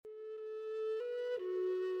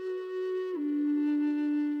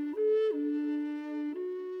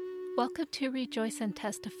Welcome to Rejoice and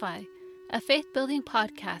Testify, a faith-building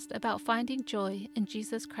podcast about finding joy in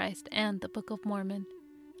Jesus Christ and the Book of Mormon.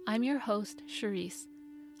 I'm your host, Charisse.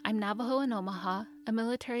 I'm Navajo in Omaha, a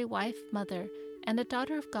military wife, mother, and a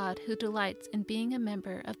daughter of God who delights in being a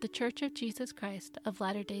member of the Church of Jesus Christ of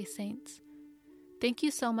Latter-day Saints. Thank you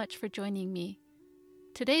so much for joining me.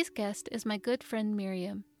 Today's guest is my good friend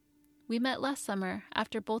Myriam. We met last summer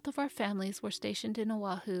after both of our families were stationed in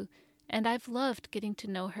Oahu, and I've loved getting to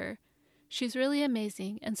know her. She's really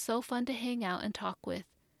amazing and so fun to hang out and talk with.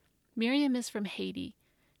 Myriam is from Haiti.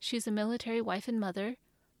 She's a military wife and mother,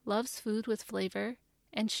 loves food with flavor,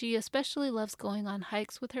 and she especially loves going on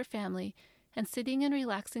hikes with her family and sitting and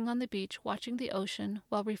relaxing on the beach watching the ocean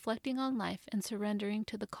while reflecting on life and surrendering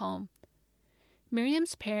to the calm.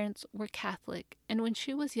 Myriam's parents were Catholic, and when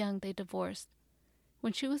she was young they divorced.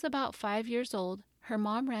 When she was about 5 years old, her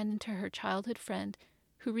mom ran into her childhood friend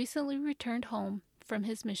who recently returned home from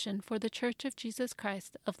his mission for the Church of Jesus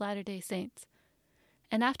Christ of Latter-day Saints.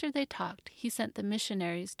 And after they talked, he sent the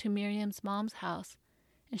missionaries to Myriam's mom's house,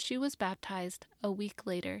 and she was baptized a week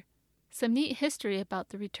later. Some neat history about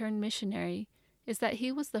the returned missionary is that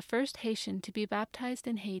he was the first Haitian to be baptized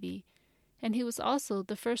in Haiti, and he was also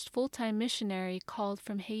the first full-time missionary called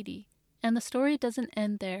from Haiti. And the story doesn't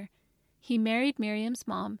end there. He married Myriam's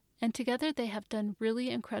mom, and together they have done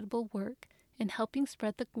really incredible work in helping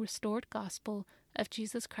spread the restored gospel of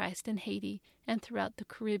Jesus Christ in Haiti and throughout the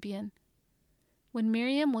Caribbean. When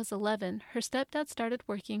Myriam was 11, her stepdad started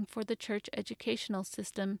working for the church educational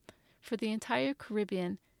system for the entire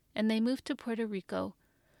Caribbean, and they moved to Puerto Rico.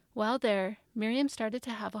 While there, Myriam started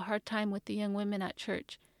to have a hard time with the young women at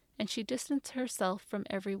church, and she distanced herself from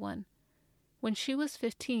everyone. When she was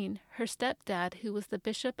 15, her stepdad, who was the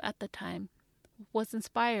bishop at the time, was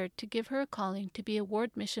inspired to give her a calling to be a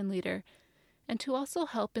ward mission leader and to also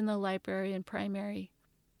help in the library and primary.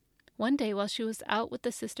 One day while she was out with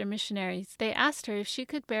the sister missionaries, they asked her if she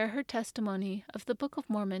could bear her testimony of the Book of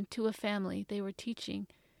Mormon to a family they were teaching.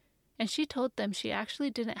 And she told them she actually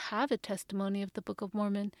didn't have a testimony of the Book of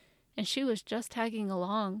Mormon, and she was just tagging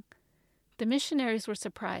along. The missionaries were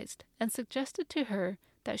surprised and suggested to her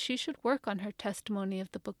that she should work on her testimony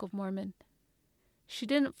of the Book of Mormon. She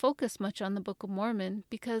didn't focus much on the Book of Mormon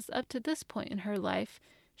because up to this point in her life,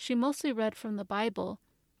 she mostly read from the Bible,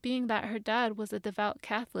 being that her dad was a devout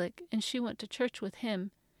Catholic and she went to church with him,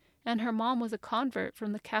 and her mom was a convert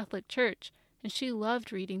from the Catholic Church and she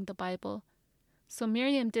loved reading the Bible. So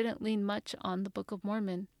Myriam didn't lean much on the Book of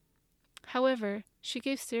Mormon. However, she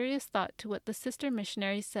gave serious thought to what the sister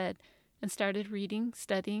missionaries said and started reading,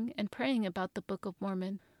 studying, and praying about the Book of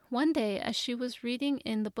Mormon. One day, as she was reading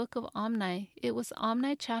in the book of Omni, it was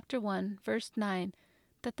Omni chapter 1, verse 9,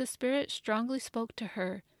 that the Spirit strongly spoke to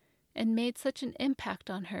her and made such an impact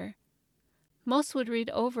on her. Most would read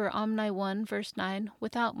over Omni 1, verse 9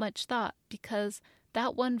 without much thought because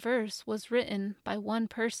that one verse was written by one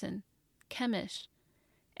person, Chemish,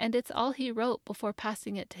 and it's all he wrote before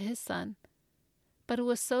passing it to his son. But it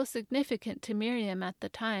was so significant to Myriam at the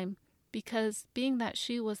time because, being that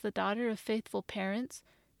she was the daughter of faithful parents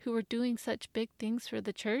who were doing such big things for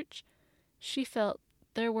the church, she felt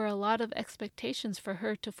there were a lot of expectations for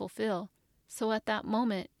her to fulfill. So at that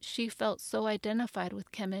moment, she felt so identified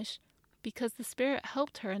with Chemish because the Spirit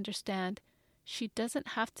helped her understand she doesn't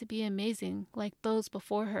have to be amazing like those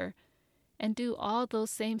before her and do all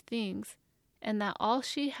those same things, and that all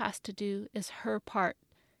she has to do is her part,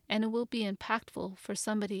 and it will be impactful for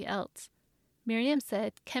somebody else. Myriam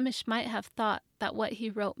said Chemish might have thought that what he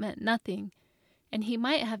wrote meant nothing, and he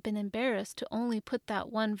might have been embarrassed to only put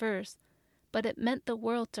that one verse, but it meant the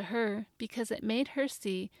world to her because it made her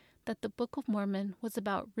see that the Book of Mormon was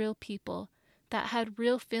about real people that had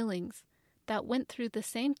real feelings, that went through the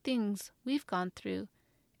same things we've gone through,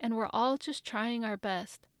 and we're all just trying our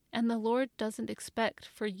best, and the Lord doesn't expect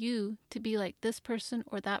for you to be like this person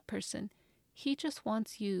or that person. He just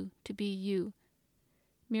wants you to be you.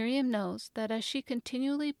 Myriam knows that as she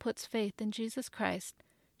continually puts faith in Jesus Christ,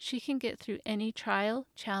 she can get through any trial,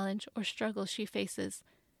 challenge, or struggle she faces.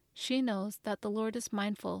 She knows that the Lord is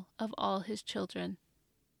mindful of all His children.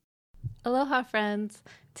 Aloha, friends.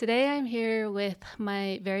 Today I'm here with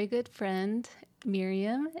my very good friend,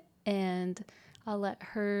 Myriam, and I'll let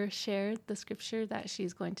her share the scripture that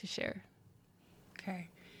she's going to share. Okay.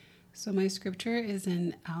 So my scripture is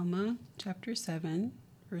in Alma chapter 7,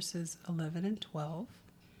 verses 11 and 12.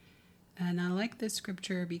 And I like this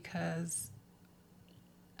scripture because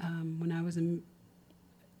when I was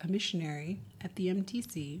a missionary at the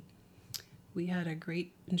MTC, we had a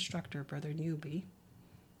great instructor, Brother Newby,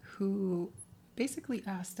 who basically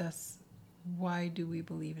asked us, why do we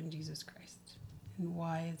believe in Jesus Christ? And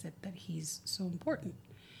why is it that he's so important?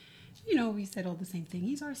 You know, we said all the same thing.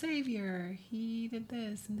 He's our Savior. He did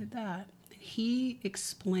this and did that. He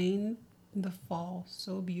explained the fall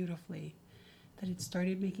so beautifully that it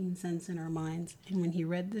started making sense in our minds. And when he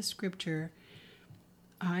read this scripture,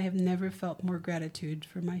 I have never felt more gratitude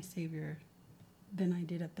for my Savior than I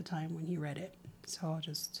did at the time when he read it. So I'll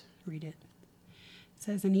just read it. It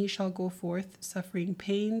says, "And he shall go forth, suffering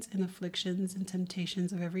pains and afflictions and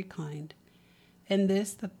temptations of every kind. And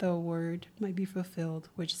this, that the word might be fulfilled,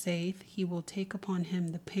 which saith, he will take upon him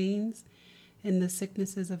the pains and the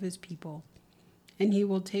sicknesses of his people. And he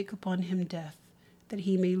will take upon him death, that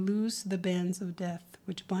he may loose the bands of death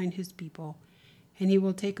which bind his people. And he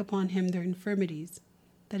will take upon him their infirmities,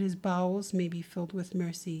 that his bowels may be filled with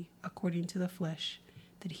mercy, according to the flesh,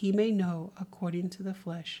 that he may know, according to the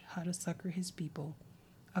flesh, how to succor his people,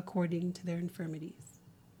 according to their infirmities."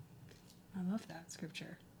 I love that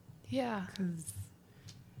scripture. Yeah. Because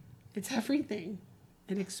it's everything.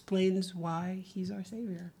 It explains why he's our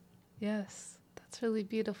Savior. Yes, that's really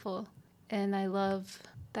beautiful. And I love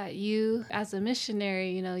that you, as a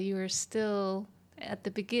missionary, you were still at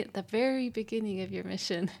the very beginning of your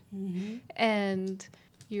mission. Mm-hmm. And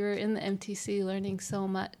you were in the MTC learning so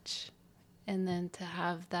much. And then to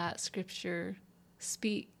have that scripture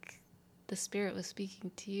speak, the Spirit was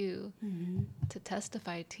speaking to you, Mm-hmm. to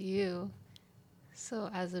testify to you. So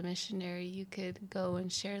as a missionary, you could go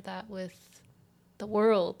and share that with the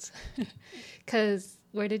world. Because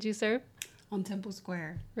where did you serve? On Temple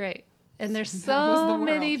Square. Right. And there's That was so the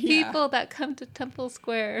many world, yeah. people that come to Temple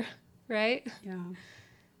Square, right? Yeah.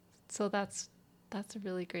 So that's a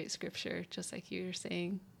really great scripture, just like you were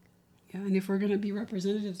saying. Yeah, and if we're going to be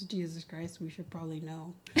representatives of Jesus Christ, we should probably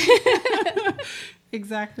know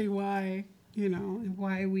exactly why, and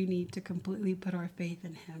why we need to completely put our faith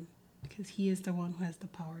in him. Because he is the one who has the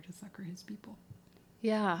power to succor his people.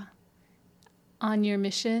 Yeah. On your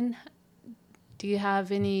mission, do you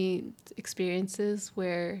have any experiences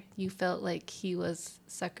where you felt like he was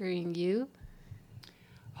succoring you?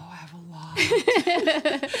 Oh, I have a lot.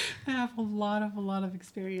 I have a lot of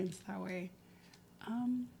experience that way.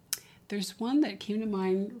 There's one that came to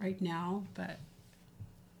mind right now, but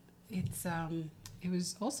it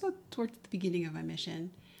was also towards the beginning of my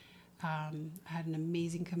mission. I had an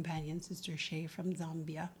amazing companion, Sister Shay from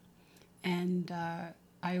Zambia. And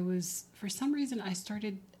for some reason, I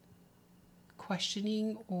started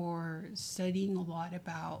questioning or studying a lot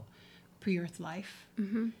about pre-earth life.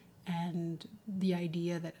 Mm-hmm. And the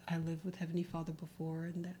idea that I lived with Heavenly Father before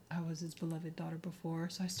and that I was his beloved daughter before.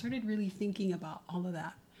 So I started really thinking about all of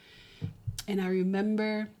that. And I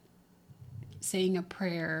remember saying a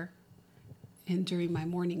prayer during my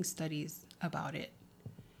morning studies about it.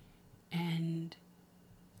 And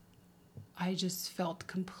I just felt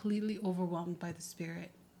completely overwhelmed by the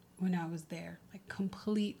Spirit when I was there. Like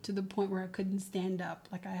complete to the point where I couldn't stand up.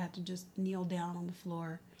 Like I had to just kneel down on the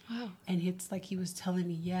floor. Wow. And it's like he was telling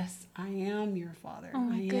me, yes, I am your Father. Oh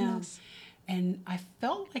my goodness. And I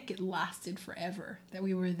felt like it lasted forever, that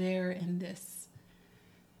we were there in this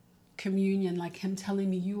communion, like him telling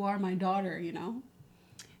me, you are my daughter,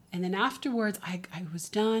 And then afterwards, I was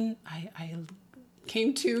done. I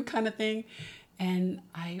came to kind of thing. And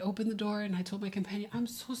I opened the door and I told my companion, I'm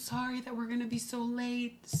so sorry that we're going to be so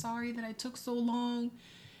late. Sorry that I took so long.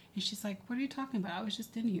 And she's like, what are you talking about? I was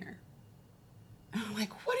just in here. And I'm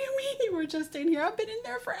like, what do you mean you were just in here? I've been in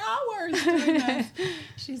there for hours doing this.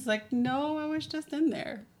 She's like, no, I was just in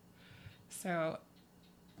there. So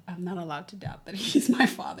I'm not allowed to doubt that he's my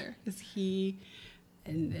Father. Because I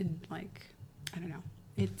don't know.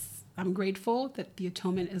 I'm grateful that the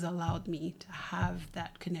atonement has allowed me to have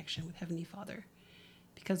that connection with Heavenly Father.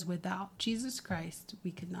 Because without Jesus Christ,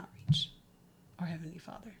 we could not reach our Heavenly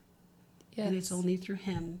Father. Yes. And it's only through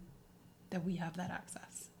him that we have that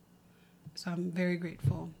access. So I'm very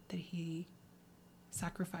grateful that he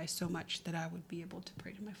sacrificed so much that I would be able to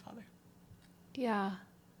pray to my Father. Yeah,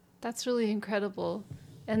 that's really incredible.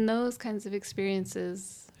 And those kinds of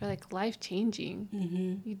experiences are like life-changing.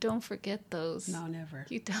 Mm-hmm. You don't forget those. No, never.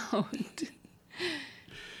 You don't.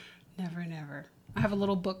 Never, never. I have a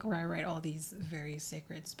little book where I write all these very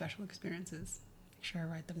sacred, special experiences. Make sure I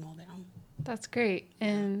write them all down. That's great.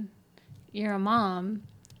 And you're a mom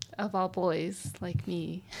of all boys like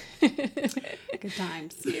me. Good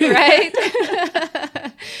times. Right?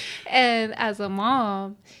 And as a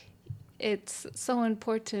mom, it's so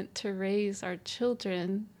important to raise our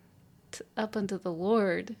children up unto the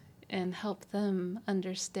Lord and help them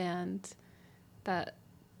understand that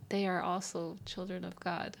they are also children of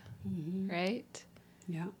God, Mm-hmm. right?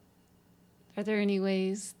 Yeah. Are there any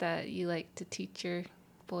ways that you like to teach your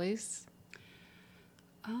boys?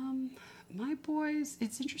 My boys,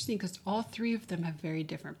 it's interesting because all three of them have very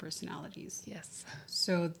different personalities. Yes.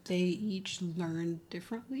 So they each learn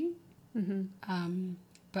differently.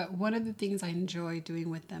 But one of the things I enjoy doing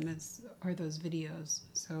with them are those videos.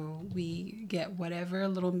 So we get whatever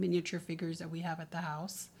little miniature figures that we have at the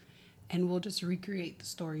house, and we'll just recreate the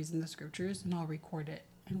stories in the scriptures, and I'll record it,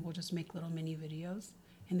 and we'll just make little mini videos.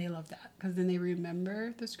 And they love that because then they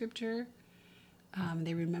remember the scripture.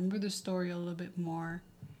 They remember the story a little bit more.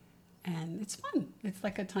 And it's fun. It's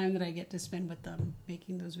like a time that I get to spend with them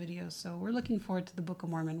making those videos. So we're looking forward to the Book of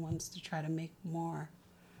Mormon ones to try to make more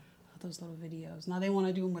of those little videos. Now they want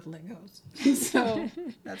to do them with Legos. So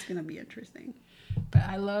that's going to be interesting. But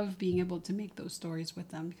I love being able to make those stories with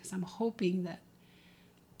them because I'm hoping that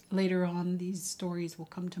later on these stories will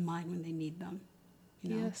come to mind when they need them.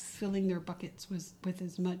 Yes. Filling their buckets with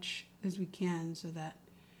as much as we can so that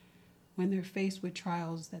when they're faced with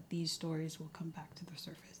trials that these stories will come back to the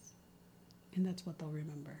surface. And that's what they'll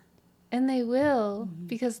remember. And they will,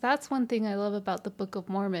 because that's one thing I love about the Book of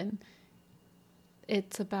Mormon.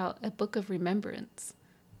 It's about a book of remembrance.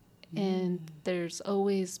 And there's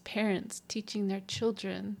always parents teaching their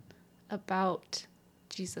children about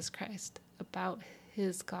Jesus Christ, about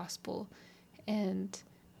his gospel. And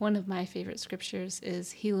one of my favorite scriptures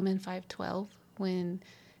is Helaman 5:12, when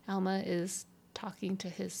Alma is talking to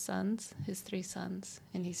his sons, his 3 sons,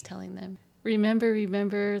 and he's telling them,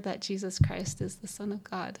 remember that Jesus Christ is the Son of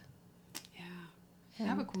God. Yeah. I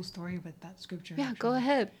have a cool story with that scripture. Yeah, actually. go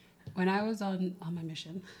ahead. When I was on my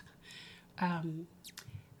mission,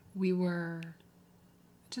 we were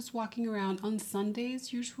just walking around. On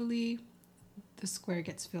Sundays, usually the square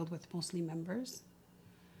gets filled with mostly members.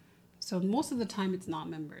 So most of the time it's not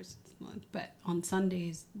members. But on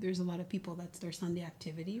Sundays, there's a lot of people. That's their Sunday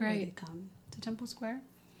activity where they come to Temple Square.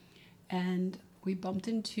 And we bumped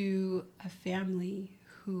into a family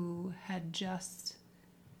who had just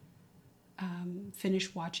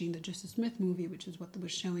finished watching the Joseph Smith movie, which is what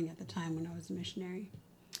was showing at the time when I was a missionary.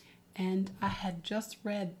 And I had just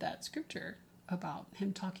read that scripture about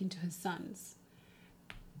him talking to his sons.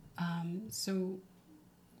 So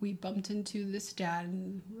we bumped into this dad,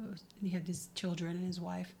 and he had his children and his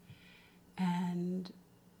wife. And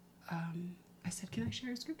I said, "Can I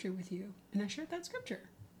share a scripture with you?" And I shared that scripture.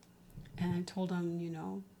 And I told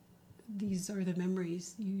him, these are the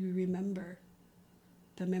memories you remember,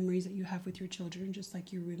 the memories that you have with your children, just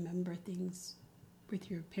like you remember things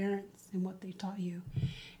with your parents and what they taught you.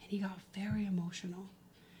 And he got very emotional.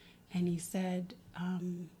 And he said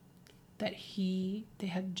that they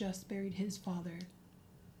had just buried his father.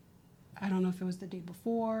 I don't know if it was the day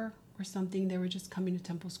before or something. They were just coming to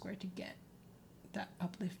Temple Square to get that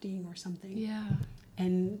uplifting or something. Yeah.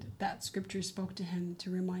 And that scripture spoke to him to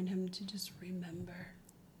remind him to just remember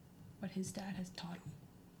what his dad has taught him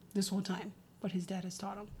this whole time, what his dad has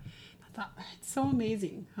taught him. I thought, it's so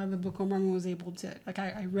amazing how the Book of Mormon was able to,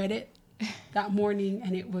 I read it that morning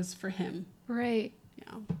and it was for him. Right.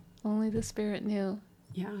 Yeah. Only the Spirit knew.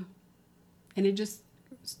 Yeah. And it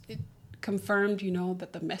confirmed,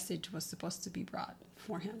 that the message was supposed to be brought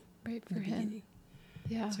for him. Right, for him.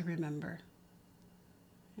 Yeah. To remember.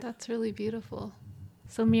 Yeah. That's really beautiful.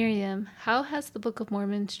 So Myriam, how has the Book of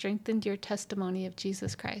Mormon strengthened your testimony of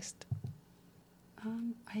Jesus Christ?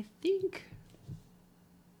 I think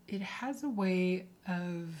it has a way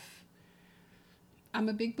of, I'm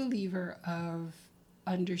a big believer of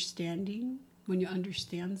understanding. When you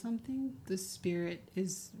understand something, it's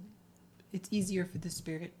easier for the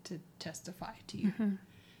Spirit to testify to you. Mm-hmm.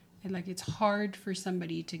 And it's hard for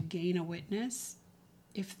somebody to gain a witness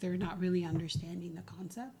if they're not really understanding the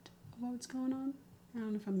concept of what's going on. I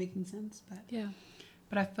don't know if I'm making sense, but yeah.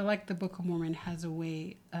 But I feel like the Book of Mormon has a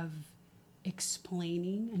way of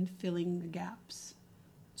explaining and filling the gaps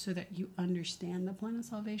so that you understand the plan of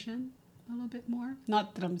salvation a little bit more.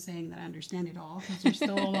 Not that I'm saying that I understand it all, because there's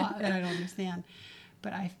still a lot that I don't understand.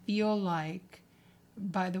 But I feel like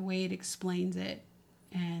by the way it explains it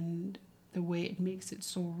and the way it makes it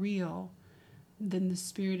so real, then the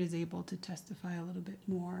Spirit is able to testify a little bit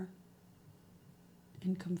more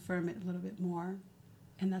and confirm it a little bit more.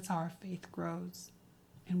 And that's how our faith grows.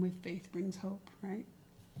 And with faith brings hope, right?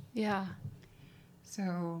 Yeah.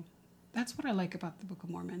 So that's what I like about the Book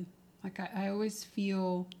of Mormon. I always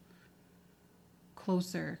feel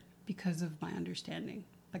closer because of my understanding.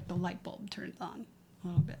 The light bulb turns on a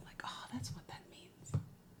little bit. Oh, that's what that means.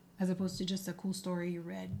 As opposed to just a cool story you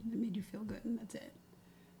read that made you feel good and that's it.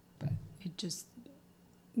 But it just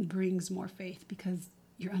brings more faith because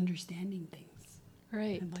you're understanding things.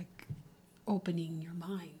 Right. And opening your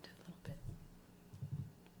mind a little bit.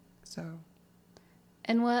 So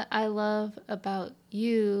And what I love about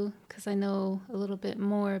you, because I know a little bit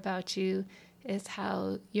more about you, is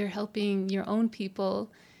how you're helping your own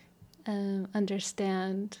people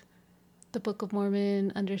understand the Book of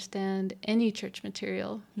Mormon, understand any church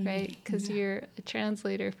material, right? Because you're a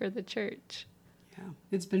translator for the church. Yeah,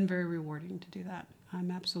 it's been very rewarding to do that. I'm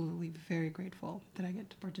absolutely very grateful that I get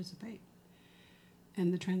to participate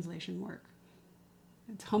in the translation work.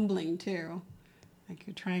 It's humbling too. Like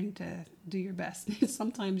you're trying to do your best.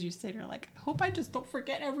 Sometimes you sit there like, I hope I just don't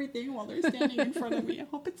forget everything while they're standing in front of me. I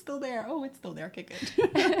hope it's still there. Oh, it's still there. Okay,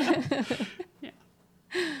 good. Yeah.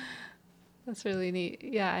 That's really neat.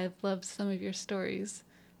 Yeah, I've loved some of your stories,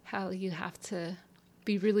 how you have to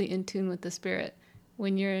be really in tune with the Spirit.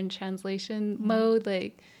 When you're in translation mode,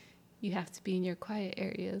 like you have to be in your quiet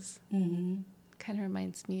areas. Kind of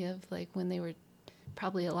reminds me of like when they were,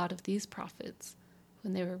 probably a lot of these prophets,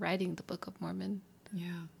 when they were writing the Book of Mormon.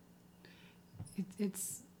 Yeah.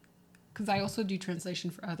 It's because I also do translation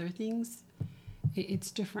for other things. It's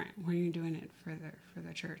different when you're doing it for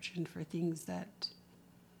the church and for things that,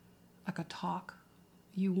 like a talk,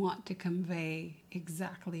 you want to convey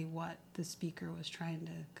exactly what the speaker was trying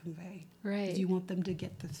to convey. Right. 'Cause you want them to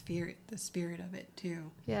get the spirit of it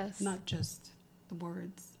too. Yes. Not just the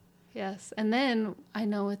words. Yes. And then I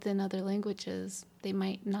know within other languages, they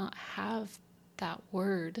might not have that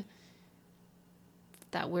word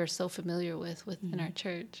that we're so familiar with within our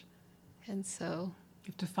church. And so You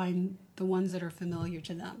have to find the ones that are familiar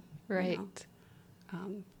to them. right.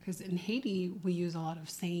 Because in Haiti, we use a lot of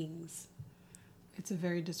sayings. It's a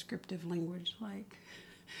very descriptive language. Like,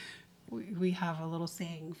 we have a little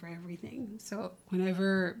saying for everything. So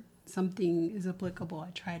whenever something is applicable, I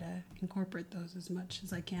try to incorporate those as much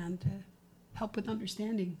as I can to help with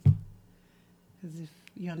understanding. Because if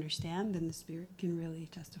you understand, then the Spirit can really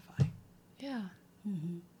testify. Yeah.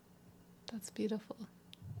 That's beautiful.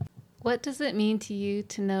 What does it mean to you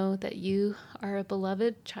to know that you are a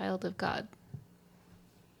beloved child of God?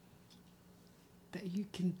 That you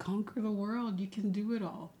can conquer the world. You can do it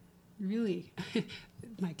all. Really.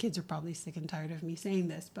 My kids are probably sick and tired of me saying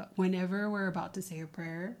this, but whenever we're about to say a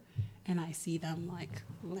prayer and I see them like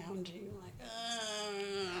lounging, like,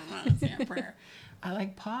 I'm about to say a prayer, I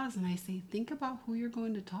like pause and I say, think about who you're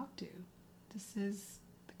going to talk to. This is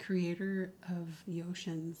the creator of the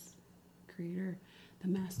oceans, creator, the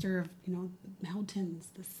master of, the mountains,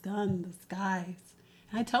 the sun, the skies.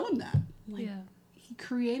 And I tell them that. Like, Yeah. He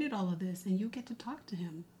created all of this, and you get to talk to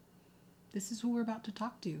him. This is who we're about to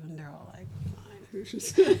talk to. And they're all like, fine.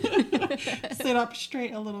 Sit up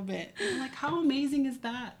straight a little bit. And like, how amazing is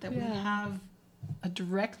that we have a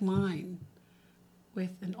direct line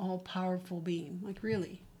with an all-powerful being? Like,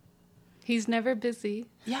 really. He's never busy.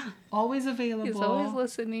 Yeah, always available. He's always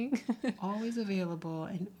listening. Always available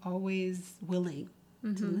and always willing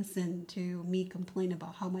to listen to me complain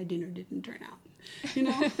about how my dinner didn't turn out.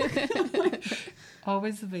 Like,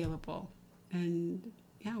 always available. And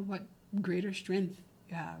yeah, what greater strength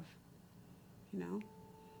you have,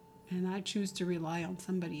 And I choose to rely on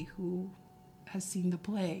somebody who has seen the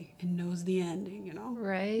play and knows the ending,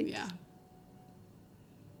 Right? Yeah.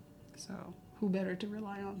 So who better to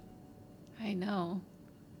rely on? I know.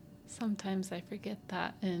 Sometimes I forget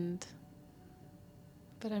that,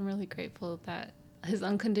 but I'm really grateful that his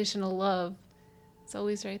unconditional love is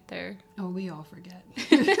always right there. Oh, we all forget.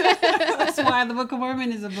 That's why the Book of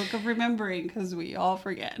Mormon is a book of remembering, because we all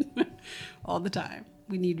forget all the time.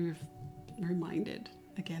 We need reminded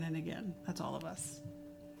again and again. That's all of us,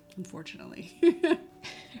 unfortunately.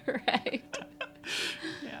 Right.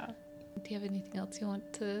 Yeah. Do you have anything else you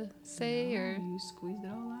want to say? No, or you squeezed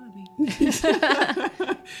it all out of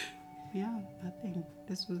me. Yeah, nothing.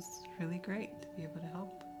 This was really great to be able to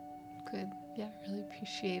help. Good. Yeah, really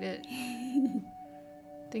appreciate it.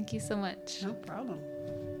 Thank you so much. No problem.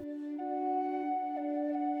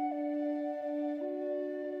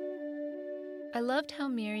 I loved how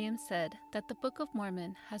Myriam said that the Book of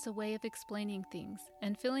Mormon has a way of explaining things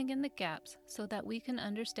and filling in the gaps so that we can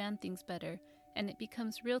understand things better, and it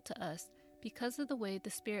becomes real to us because of the way the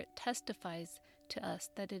Spirit testifies to us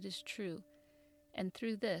that it is true, and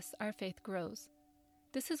through this our faith grows.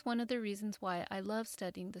 This is one of the reasons why I love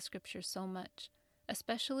studying the Scriptures so much,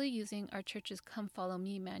 especially using our church's Come Follow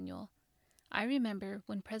Me manual. I remember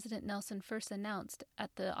when President Nelson first announced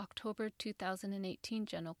at the October 2018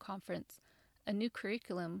 General Conference a new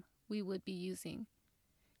curriculum we would be using.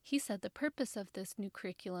 He said the purpose of this new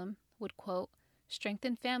curriculum would, quote,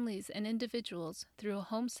 strengthen families and individuals through a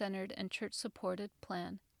home-centered and church-supported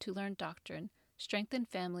plan to learn doctrine, strengthen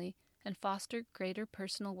family, and foster greater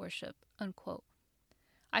personal worship, unquote.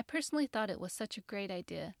 I personally thought it was such a great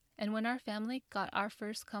idea, And when our family got our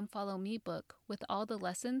first Come Follow Me book with all the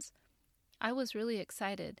lessons, I was really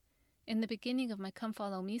excited. In the beginning of my Come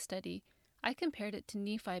Follow Me study, I compared it to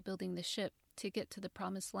Nephi building the ship to get to the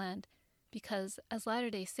Promised Land, because as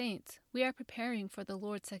Latter-day Saints, we are preparing for the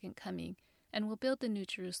Lord's second coming and will build the New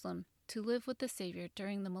Jerusalem to live with the Savior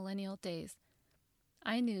during the millennial days.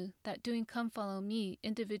 I knew that doing Come Follow Me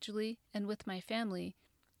individually and with my family,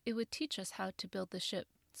 it would teach us how to build the ship,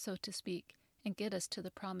 so to speak, and get us to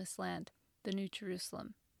the Promised Land, the New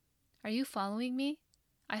Jerusalem. Are you following me?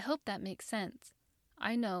 I hope that makes sense.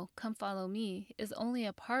 I know Come Follow Me is only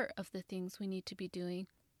a part of the things we need to be doing,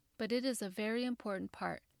 but it is a very important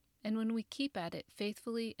part, and when we keep at it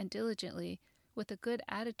faithfully and diligently, with a good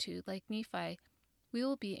attitude like Nephi, we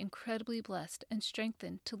will be incredibly blessed and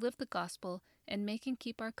strengthened to live the gospel and make and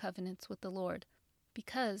keep our covenants with the Lord.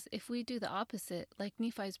 Because if we do the opposite, like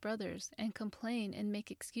Nephi's brothers, and complain and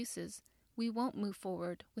make excuses, we won't move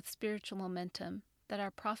forward with spiritual momentum that our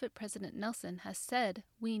Prophet President Nelson has said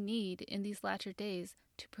we need in these latter days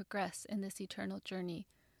to progress in this eternal journey.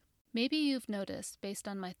 Maybe you've noticed, based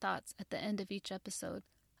on my thoughts at the end of each episode,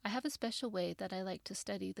 I have a special way that I like to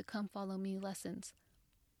study the Come Follow Me lessons.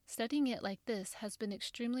 Studying it like this has been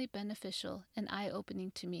extremely beneficial and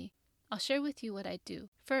eye-opening to me. I'll share with you what I do.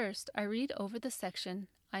 First, I read over the section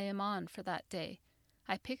I am on for that day.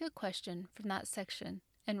 I pick a question from that section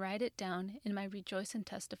and write it down in my Rejoice and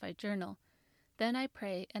Testify journal. Then I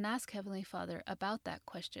pray and ask Heavenly Father about that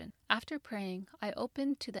question. After praying, I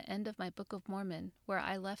open to the end of my Book of Mormon where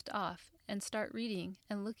I left off and start reading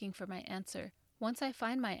and looking for my answer. Once I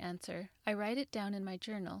find my answer, I write it down in my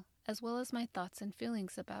journal, as well as my thoughts and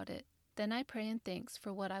feelings about it. Then I pray in thanks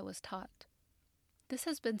for what I was taught. This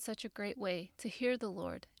has been such a great way to hear the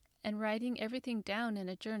Lord, and writing everything down in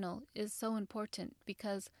a journal is so important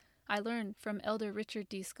because I learned from Elder Richard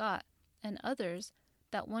D. Scott and others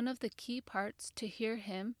that one of the key parts to hear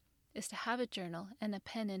Him is to have a journal and a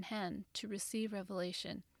pen in hand to receive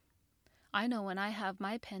revelation. I know when I have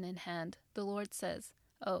my pen in hand, the Lord says,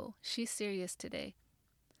 "Oh, she's serious today."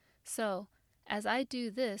 So, as I do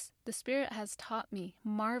this, the Spirit has taught me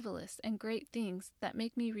marvelous and great things that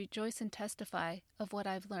make me rejoice and testify of what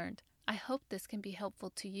I've learned. I hope this can be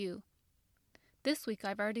helpful to you. This week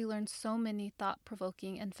I've already learned so many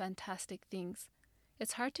thought-provoking and fantastic things.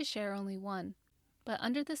 It's hard to share only one, but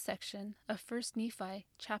under the section of 1 Nephi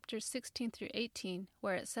chapters 16 through 18,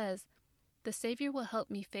 where it says, "The Savior will help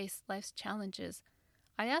me face life's challenges,"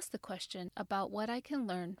 I asked the question about what I can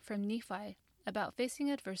learn from Nephi about facing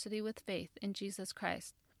adversity with faith in Jesus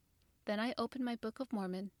Christ. Then I opened my Book of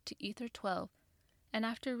Mormon to Ether 12, and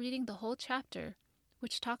after reading the whole chapter,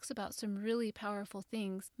 which talks about some really powerful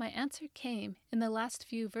things, my answer came in the last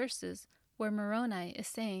few verses where Moroni is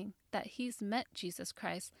saying that he's met Jesus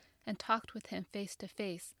Christ and talked with him face to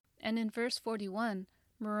face. And in verse 41,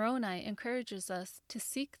 Moroni encourages us to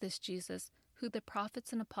seek this Jesus who the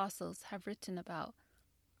prophets and apostles have written about.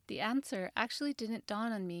 The answer actually didn't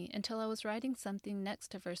dawn on me until I was writing something next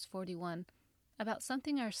to verse 41 about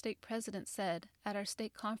something our stake president said at our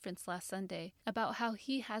stake conference last Sunday about how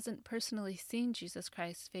he hasn't personally seen Jesus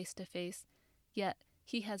Christ face to face, yet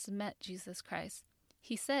he has met Jesus Christ.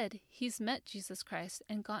 He said he's met Jesus Christ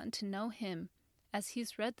and gotten to know him as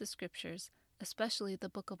he's read the scriptures, especially the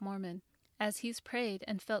Book of Mormon, as he's prayed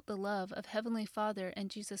and felt the love of Heavenly Father and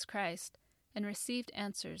Jesus Christ and received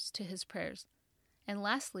answers to his prayers. And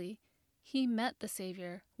lastly, he met the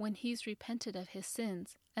Savior when he's repented of his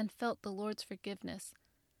sins and felt the Lord's forgiveness.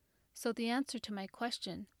 So the answer to my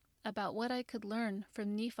question about what I could learn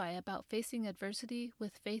from Nephi about facing adversity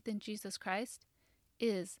with faith in Jesus Christ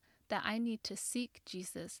is that I need to seek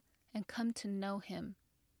Jesus and come to know him.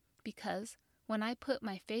 Because when I put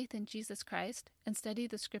my faith in Jesus Christ and study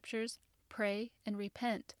the scriptures, pray, and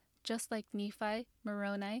repent, just like Nephi,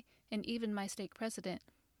 Moroni, and even my stake president,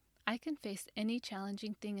 I can face any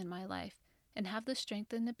challenging thing in my life and have the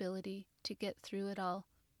strength and ability to get through it all.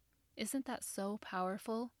 Isn't that so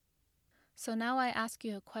powerful? So now I ask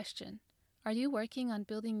you a question. Are you working on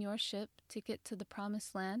building your ship to get to the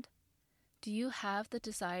Promised Land? Do you have the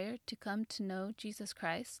desire to come to know Jesus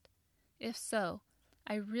Christ? If so,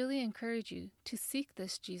 I really encourage you to seek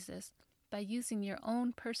this Jesus by using your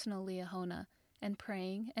own personal liahona and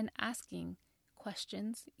praying and asking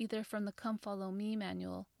questions, either from the Come Follow Me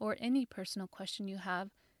manual or any personal question you have,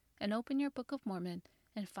 and open your Book of Mormon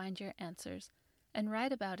and find your answers, and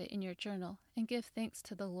write about it in your journal and give thanks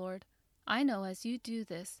to the Lord. I know as you do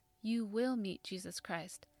this, you will meet Jesus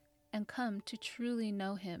Christ and come to truly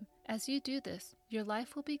know him. As you do this, your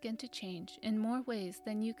life will begin to change in more ways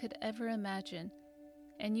than you could ever imagine,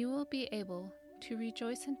 and you will be able to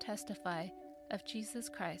rejoice and testify of Jesus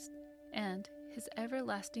Christ and His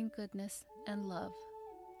everlasting goodness and love.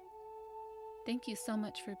 Thank you so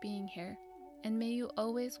much for being here, and may you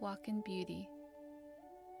always walk in beauty.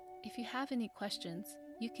 If you have any questions,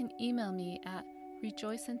 you can email me at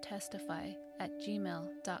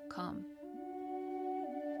rejoiceandtestify@gmail.com.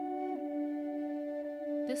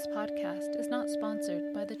 This podcast is not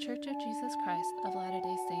sponsored by The Church of Jesus Christ of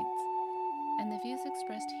Latter-day Saints.